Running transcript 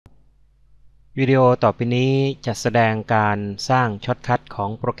วิดีโอต่อไปนี้จะแสดงการสร้างช็อตคัทของ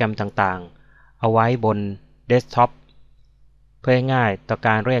โปรแกรมต่างๆเอาไว้บนเดสก์ท็อปเพื่อให้ง่ายต่อก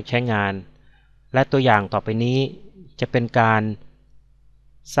ารเรียกใช้งานและตัวอย่างต่อไปนี้จะเป็นการ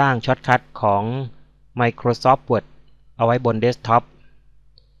สร้างช็อตคัทของ Microsoft Word เอาไว้บนเดสก์ท็อป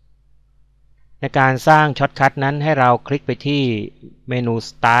ในการสร้างช็อตคัทนั้นให้เราคลิกไปที่เมนู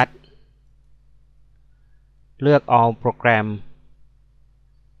Start เลือก All Program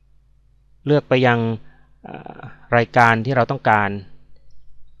เลือกไปยังรายการที่เราต้องการ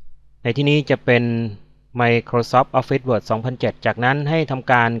ในที่นี้จะเป็น Microsoft Office Word 2007 จากนั้นให้ท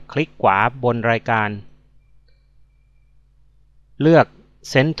ำการคลิกขวาบนรายการเลือก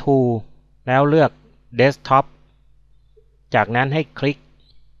Send to แล้วเลือก Desktop จากนั้นให้คลิก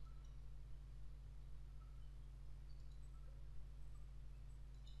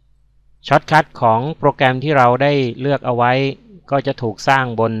ช็อตคัทของโปรแกรมที่เราได้เลือกเอาไว้ก็จะถูกสร้าง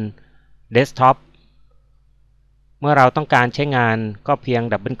บนเดสก์ท็อปเมื่อเราต้องการใช้งานก็เพียง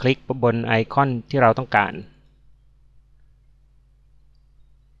ดับเบิลคลิกบนไอคอนที่เราต้องการ